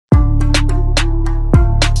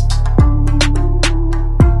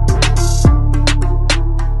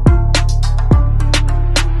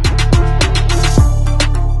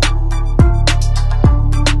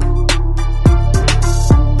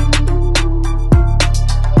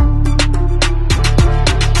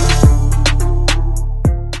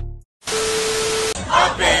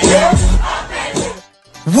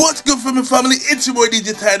family, it's your boy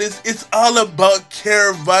DJ Titus. It's all about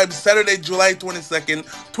Carivibe, Saturday, July 22nd,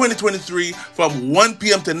 2023, from 1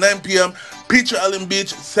 p.m. to 9 p.m. Petrie Island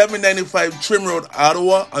Beach, 795 Trim Road,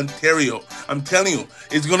 Ottawa, Ontario. I'm telling you,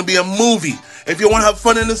 it's going to be a movie. If you want to have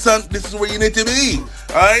fun in the sun, this is where you need to be.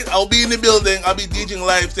 Alright, I'll be in the building. I'll be DJing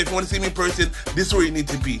live. So if you want to see me in person, this is where you need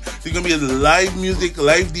to be. So it's going to be live music,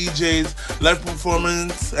 live DJs, live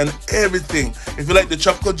performance, and everything. If you like the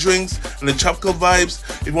tropical drinks and the tropical vibes,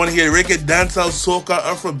 if you want to hear reggae, dancehall, soca,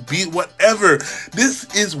 Afro beat, whatever,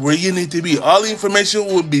 this is where you need to be. All the information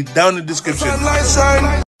will be down in the description.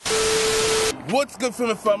 What's good,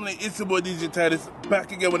 family? It's your boy DJ Titus,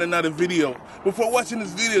 back again with another video. Before watching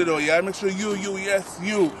this video though, yeah, make sure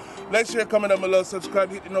you, like, share, comment down below,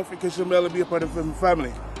 subscribe, hit the notification bell, and be a part of the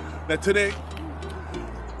family. Now today,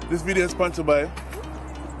 this video is sponsored by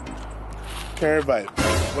Carivibe.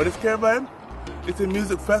 What is Carivibe? It's a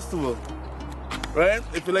music festival, right?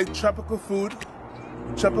 If you like tropical food,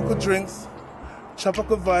 tropical drinks,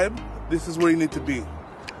 tropical vibe, this is where you need to be.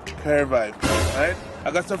 Carivibe, right?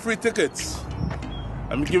 I got some free tickets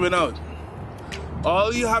I'm giving out.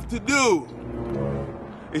 All you have to do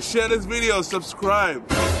is share this video, subscribe,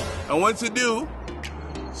 and once you do,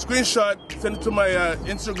 screenshot, send it to my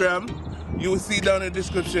Instagram. You will see down in the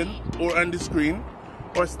description or on the screen,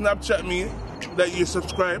 or Snapchat me that you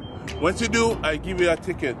subscribe. Once you do, I give you a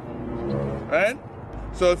ticket. Right?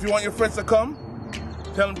 So if you want your friends to come,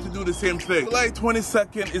 tell them to do the same thing. July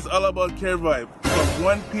 22nd is all about Carivibe from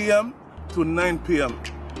 1 p.m. to 9 p.m.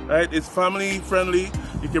 Right? It's family friendly.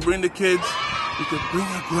 You can bring the kids. You can bring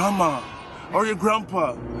your grandma or your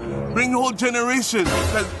grandpa. Bring the whole generation.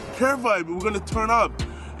 Because Carivibe, we're going to turn up.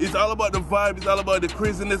 It's all about the vibe. It's all about the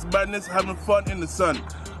craziness, badness, having fun in the sun.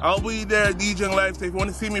 I'll be there DJing live. So if you want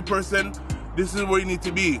to see me in person, this is where you need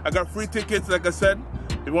to be. I got free tickets, like I said.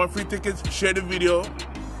 If you want free tickets, share the video,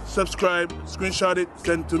 subscribe, screenshot it,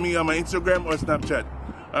 send it to me on my Instagram or Snapchat.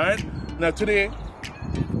 Alright? Now today,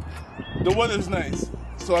 the weather's nice.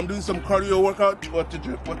 So I'm doing some cardio workout. What the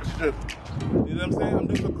drip? You know what I'm saying? I'm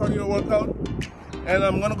doing some cardio workout. And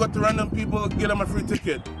I'm gonna go to random people and get them a free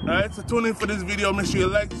ticket. Alright? So tune in for this video. Make sure you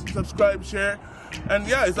like, subscribe, share. And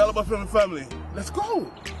yeah, it's all about family. Let's go!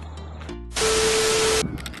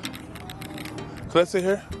 So let's sit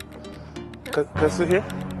here. Let's sit here.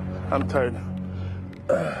 I'm tired.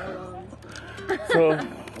 So,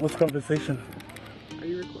 what's conversation? Are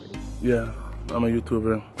you recording? Yeah, I'm a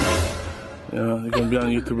YouTuber. Yeah, you're gonna be on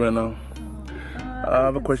YouTube right now. I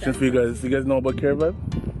have a question for you guys. You guys know about Carivibe?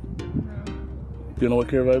 Do you know what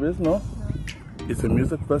Carivibe is? No? It's a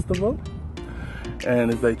music festival.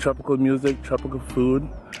 And it's like tropical music, tropical food.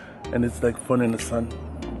 And it's like fun in the sun.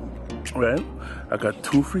 Right? I got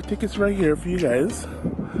 2 free tickets right here for you guys.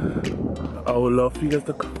 I would love for you guys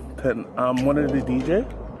to come. I'm one of the DJ.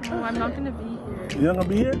 No, I'm not gonna be here. You're not gonna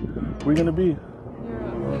be here? Where you gonna be?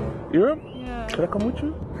 Europe. Europe? Yeah. Can I come with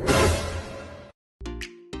you?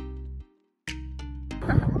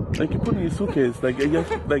 Like, you put in your suitcase, like get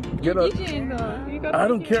up. I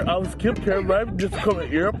don't care. I'll skip Carivibe just to come to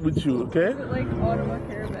Europe with you, okay? Is it like Ottawa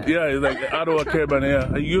Caravan? Yeah, it's like Ottawa Caravan.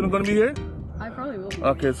 Yeah. Are you gonna be here? I probably will be.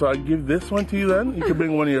 Okay, so I give this one to you then. You can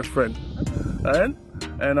bring one of your friends. Alright?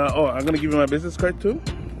 And oh, I'm gonna give you my business card too.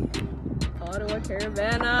 Ottawa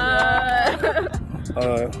Caravan.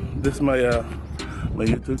 This is my my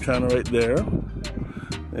YouTube channel right there.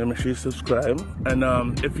 And make sure you subscribe. And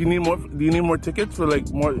if you need more, do you need more tickets for like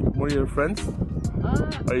more of your friends?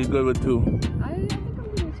 Are you good with 2? I think I'm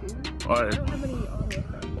good with 2. Alright. I don't have any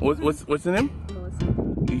Ottawa friends. What's the name?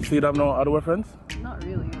 Melissa. You say you have no Ottawa friends? Not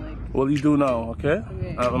really, like. Well, you do now, okay?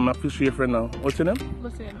 Okay. I'm officially your friend now. What's your name?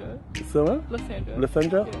 Lysandra. So what? Lysandra.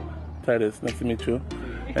 Lysandra? Yeah. Titus, nice to meet you.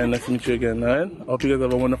 And nice to meet you again, alright? I hope you guys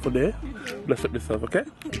have a wonderful day. Bless up yourself, okay?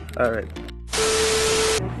 Alright.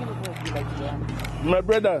 My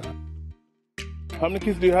brother, how many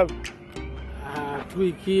kids do you have?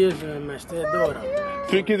 3 kids and my stepdaughter.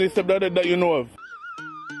 3 kids and stepdaughter that you know of?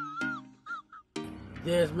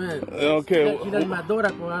 Yes, man. Okay. That's my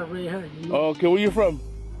daughter, I raised her. Okay, where you from?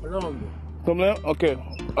 Colombia. Colombia? Okay.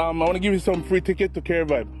 I want to give you some free ticket to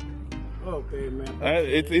Carivibe. Okay, man.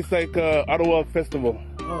 It's like Ottawafestival.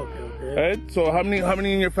 Okay. Right? So how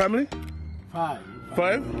many in your family? 5.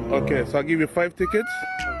 5? Okay, so I'll give you 5 tickets.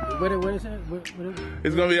 What is it?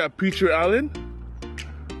 It's gonna be at Petrie Island.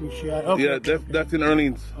 Okay, yeah, that's in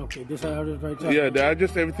Orleans. Okay, this address right there. Yeah, the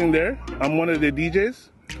address, everything there. I'm one of the DJs.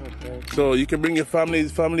 Okay. So you can bring your family,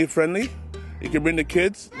 it's family friendly. You can bring the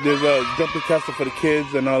kids. There's a jumping castle for the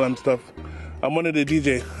kids and all that stuff. I'm one of the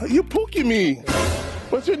DJ. You poking me.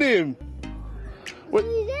 What's your name? What?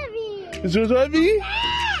 Josevi.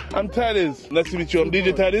 I'm Titus. Nice to meet you. I'm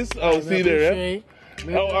DJ Titus. I'll see you there, yeah?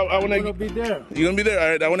 I want to be there. You're going to be there? All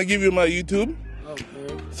right. I want to give you my YouTube. Okay.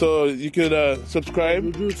 So you could subscribe.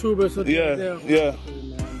 YouTube or something like that? Yeah.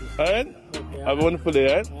 All right? Okay, Have a wonderful day,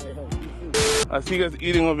 all right? I see you guys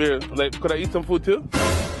eating over here. Like, could I eat some food too?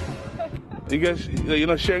 You guys, you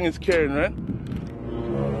know, sharing is caring, right?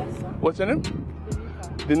 What's your name?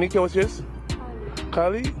 Danica, what's yours?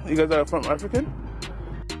 Kali. You guys are from African?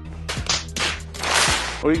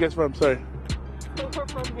 Where are you guys from? Sorry. We're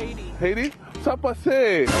from Haiti. Haiti? Ça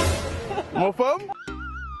passe? More fun?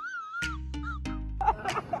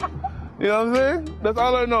 You know what I'm saying? That's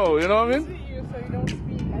all I know, you know what I mean? So you don't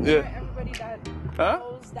speak. I Yeah. swear everybody that Huh?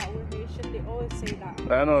 knows that we're Haitian, they always say that.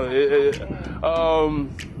 I know.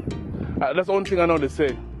 That's the only thing I know to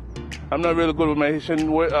say. I'm not really good with my Haitian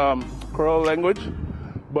Creole language,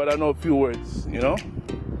 but I know a few words, you know?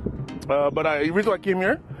 But the reason why I came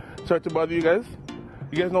here, sorry to bother you guys.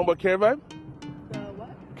 You guys know about Carivibe? What?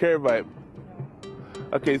 Carivibe.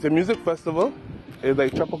 Okay, it's a music festival. It's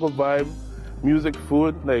like tropical vibe, music,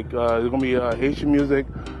 food. Like there's gonna be Haitian music,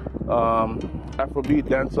 Afrobeat,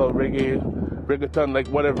 dancehall, reggaeton, like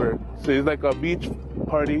whatever. So it's like a beach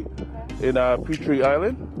party in Petrie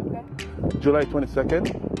Island, July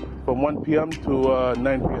 22nd, from 1 p.m. to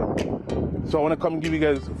 9 p.m. So I want to come and give you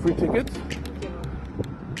guys free tickets.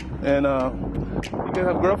 And you guys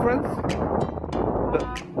have girlfriends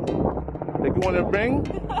that you want to bring?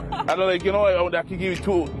 I don't like, you know, I could give you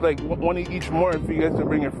two, like one each more if you guys can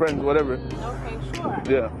bring your friends, whatever. Okay, sure.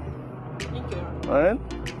 Yeah. Thank you. All right.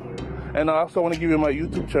 And I also want to give you my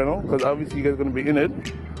YouTube channel because obviously you guys are going to be in it.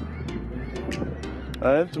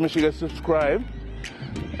 All right. So make sure you guys subscribe.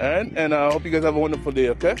 All right. And I hope you guys have a wonderful day.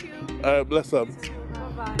 Okay. All right. Bless up.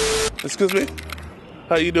 Bye-bye. Excuse me.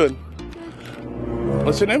 How you doing?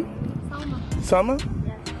 What's your name? Sama.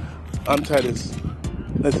 Yes. I'm Titus.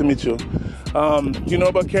 Nice to meet you. Do you know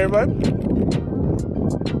about Carivibe?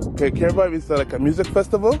 Okay, Carivibe is like a music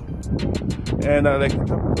festival, and like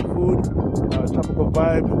tropical food, tropical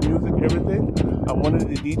vibe, music, everything. I'm one of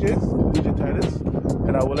the DJs, DJ Titus,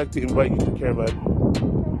 and I would like to invite you to Carivibe.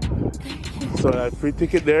 So free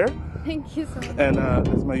ticket there, Thank you so much. and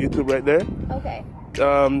that's my YouTube right there. Okay.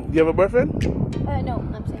 You have a boyfriend? No,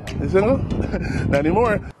 I'm single. You single? Not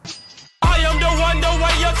anymore. I am the one, the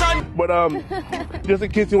way you can. But just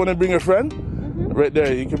in case you want to bring a friend, right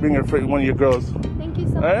there, you can bring your friend, one of your girls. Thank you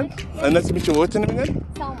so All right? much. And nice to meet you. What's your name again?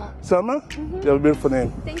 Salma. Selma? You have a beautiful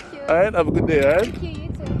name. Thank you. All right? Have a good day, all right? Thank you, you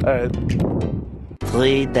too. All right.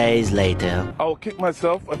 3 days later. I will kick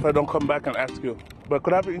myself if I don't come back and ask you. But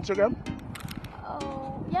could I have your Instagram?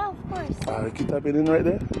 Oh, yeah, of course. Can you type it in right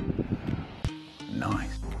there?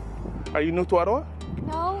 Nice. Are you new to Ottawa?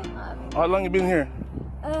 No, How long you been here?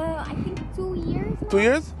 I think 2 years now. 2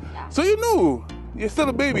 years? Yeah. So you're new. You're still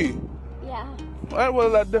a baby. Yeah. All right,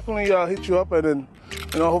 well, I'll definitely hit you up and then,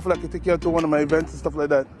 you know, hopefully I can take you out to one of my events and stuff like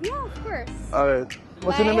that. Yeah, of course. All right.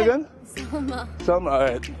 What's your name Bye. again? Salma. Selma. All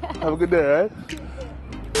right. Have a good day, all right?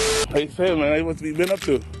 How you feeling, man? What's you been up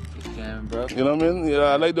to? Just jamming, bro. You know what I mean? Yeah,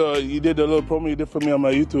 I like you did the little promo you did for me on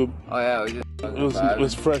my YouTube. Oh yeah, we just It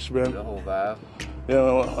was fresh, man. the whole vibe.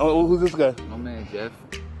 Yeah, who's this guy? My man Jeff.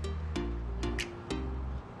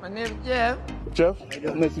 My name is Jeff. Jeff?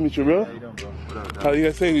 Nice to meet you, bro. How you doing, bro? What up, dog? How you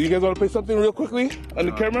guys saying? You guys want to play something real quickly on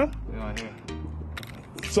the camera? We on here.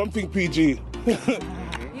 Something PG. You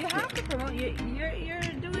have to promote. You're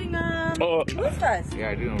doing Oh, Blue Stars. Yeah,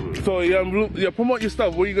 I do know Ruth. so yeah, promote your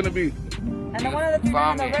stuff. Where you gonna be? And then one of the people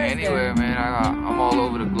on Find the me rest anywhere, man. I'm all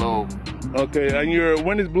over the globe. Okay, and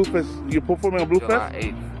when is Bluefest? You're performing on July Bluefest?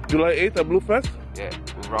 8th. July 8th at Bluefest? Yeah,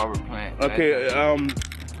 with Robert Plant. Okay,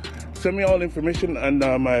 send me all the information on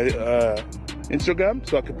my Instagram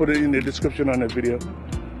so I can put it in the description on the video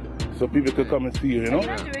so people could come and see you, you know? You're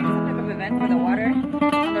not doing some type of event for the water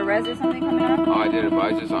on the res or something coming up? Oh, I did it, but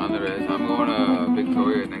I just on the rest. I'm going to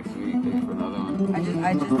Victoria next week for another one.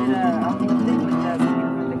 I just did a thing with some people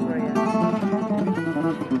from Victoria.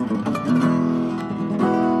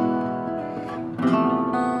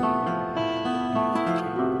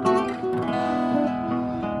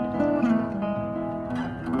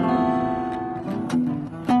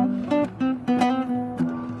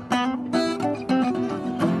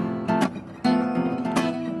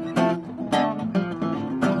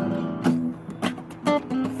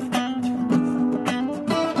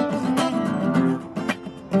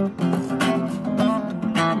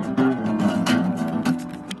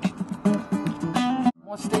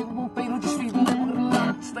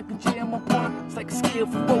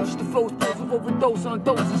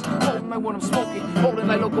 holding like when I'm smoking. Holding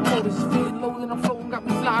like locomotives, feeling low and I'm floating. Got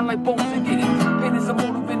me flying like bones and getting paid as a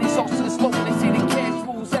motive. And it's all to the slogan. They say the cash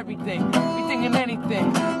rules everything. We thinking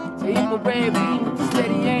anything. Say infrared, we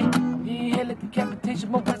steady aim. Yeah, hell at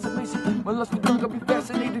decapitation, more preservation. My lust for drug, I'll be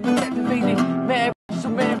fascinated and captivated. Mad, so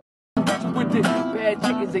man, with it. Bad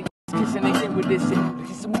chickens, they kissing, they get with this shit.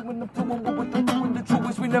 Just moving the flow, what they doing, the truth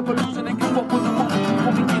is we never lose and they give up with the move.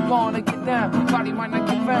 When we get gone, they get down. Body might not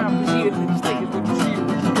get found, but yeah, niggas take it with the shit.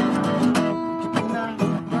 What you get now?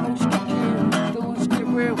 I don't skip here. Those get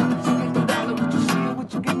real. So get the dollar, what you see,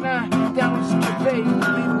 what you get now? Down with some pay, leave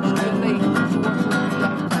what you get late. So what's up,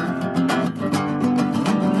 like?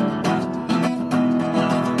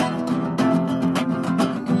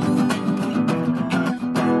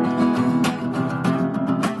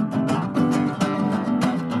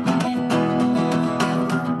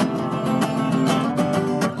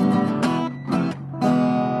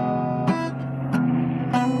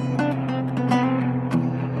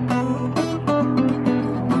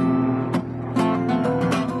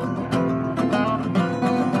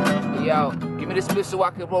 So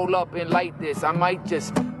I can roll up and light this. I might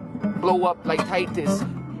just blow up like Titus.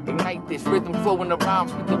 Ignite this rhythm flowing around.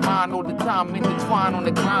 Spit the mind all the time. Intertwine on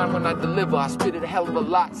the grind when I deliver. I spit it a hell of a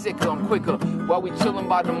lot sicker. I'm quicker. While we chilling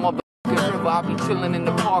by the motherfucking river, I be chilling in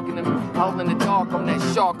the park and out in the dark. I'm that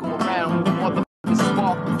shark. I'm around. Motherfucking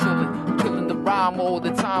spark. I'm feeling. Killing the rhyme all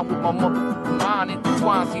the time with my motherfucking mind.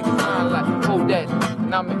 Intertwine. See the mind like hold that.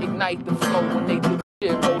 And I'ma ignite the flow when they do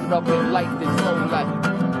shit. Roll it up and light this flow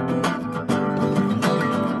like.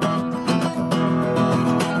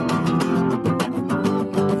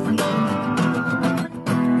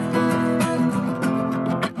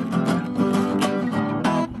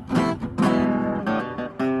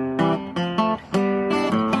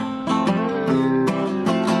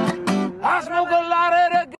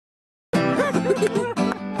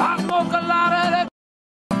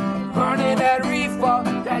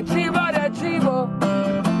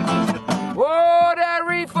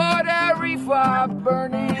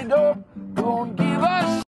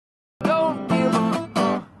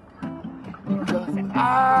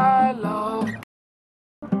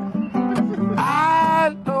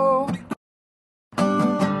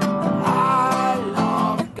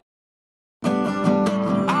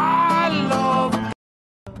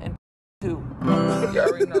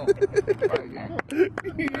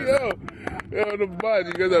 Yo, the bad.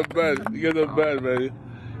 You guys are bad. You guys are bad, man.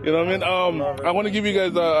 You know what I mean? I want to give you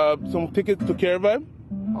guys some tickets to Carivibe.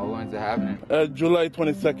 Oh, when's it happening? July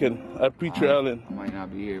 22nd at Petrie Island. I might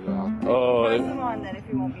not be here, but I'll pass it on then if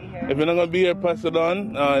you won't be here. If you're not going to be here, pass it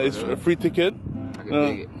on. It's a free ticket. I can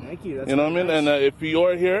take it. Thank you. That's you know what I mean? And if you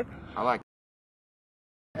are here, I like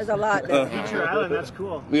there's a lot there. Petrie Island, that's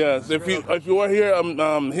cool. Yeah, so if you are here,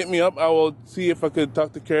 hit me up. I will see if I could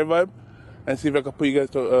talk to Carivibe and see if I can put you guys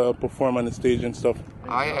to perform on the stage and stuff.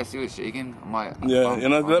 Oh yeah, I see what's shaking. Yeah, you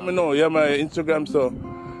know, let me know. Yeah, my Instagram, so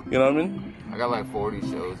you know what I mean? I got like 40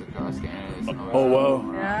 shows across Canada. So oh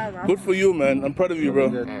wow. Yeah, good for you, man. I'm proud of you,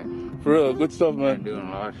 bro. Yeah. For real, good stuff, man. I'm doing a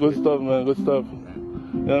lot of good shit. Stuff, man. Good stuff.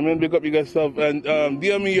 You know what I mean? Big up you guys stuff. And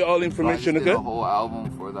DM me all information, I just did okay? a whole album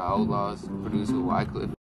for the Outlaws, produced with Wycliffe.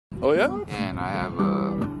 Oh yeah? And I have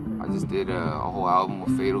I just did a whole album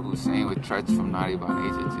with Fatal Hussein with Tretch from Naughty by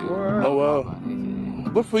Nature too. Oh wow.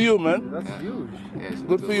 Good for you, man. That's huge. Yeah,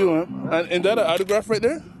 good for you, man. And is that an autograph right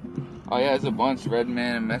there? Oh yeah, it's a bunch.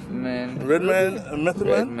 Redman and Method Man. Redman and Method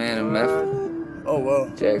Man? Redman and Method. Oh wow.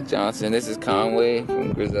 Jack Johnson. This is Conway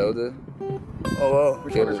from Griselda. Oh wow.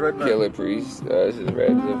 Which one is Redman? Killer Priest. This is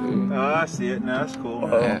Red. Oh, I see it now. That's cool.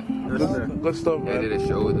 Yeah. Good stuff, man. I did a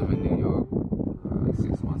show with him in New York like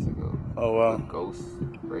 6 months ago. Oh wow. Ghost,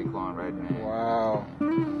 Raekwon, Redman. Wow.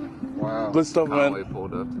 Wow. Good stuff, Conway man.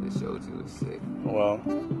 pulled up to the show too. It was sick. Wow.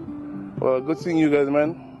 Well, good seeing you guys,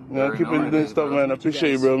 man. You know, keep doing stuff, man. I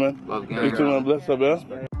appreciate you, bro, man. Love you too, man. Bless up,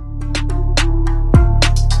 yeah.